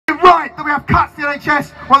right that we have cuts to the NHS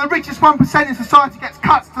while the richest 1% in society gets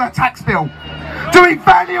cuts to their tax bill? Do we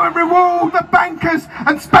value and reward the bankers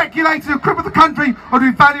and speculators who cripple the country, or do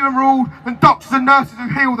we value and reward the doctors and nurses who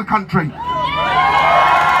heal the country?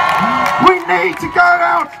 We need to go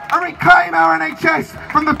out and reclaim our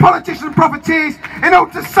NHS from the politicians and profiteers in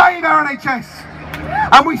order to save our NHS.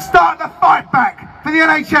 And we start the fight back for the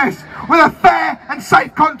NHS with a fair and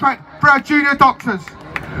safe contract for our junior doctors.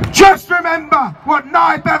 Just remember what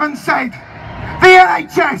Bevan said. The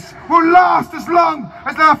NHS will last as long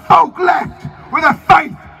as there are folk left with a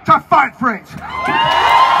faith to fight for it.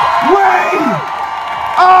 We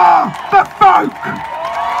are the folk.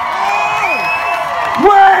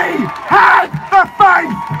 We have